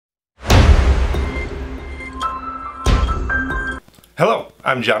Hello,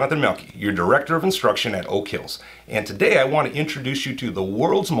 I'm Jonathan Mielke, your Director of Instruction at Oak Hills, and today I want to introduce you to the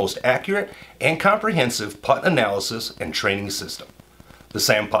world's most accurate and comprehensive putt analysis and training system, the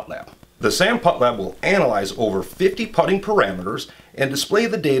SAM PuttLab. The SAM PuttLab will analyze over 50 putting parameters and display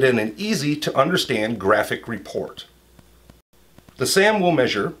the data in an easy-to-understand graphic report. The SAM will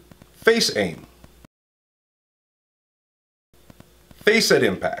measure face aim, face at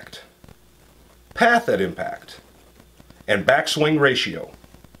impact, path at impact, and backswing ratio,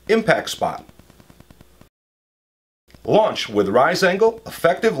 impact spot, launch with rise angle,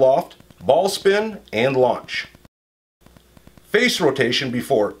 effective loft, ball spin, and launch, face rotation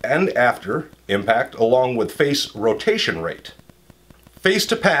before and after impact along with face rotation rate, face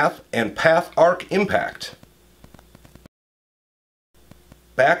to path and path arc impact,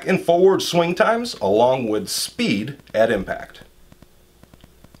 back and forward swing times along with speed at impact,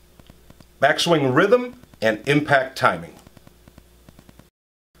 backswing rhythm and impact timing.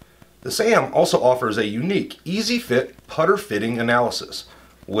 The SAM also offers a unique, easy-fit putter fitting analysis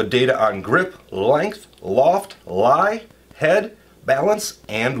with data on grip, length, loft, lie, head, balance,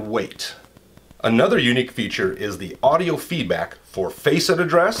 and weight. Another unique feature is the audio feedback for face at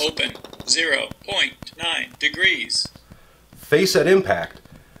address, open 0.9 degrees, face at impact,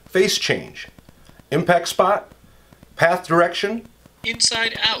 face change, impact spot, path direction,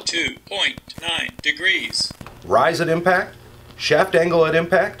 inside out 2.9 degrees, rise at impact, shaft angle at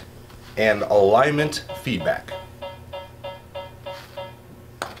impact, and alignment feedback.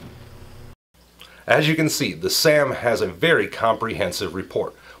 As you can see, the SAM has a very comprehensive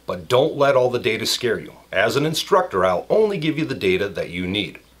report, but don't let all the data scare you. As an instructor, I'll only give you the data that you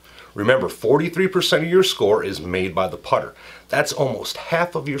need. Remember, 43% of your score is made by the putter. That's almost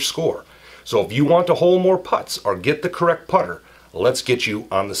half of your score. So if you want to hole more putts or get the correct putter, let's get you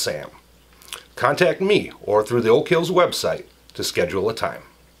on the SAM. Contact me or through the Oak Hills website to schedule a time.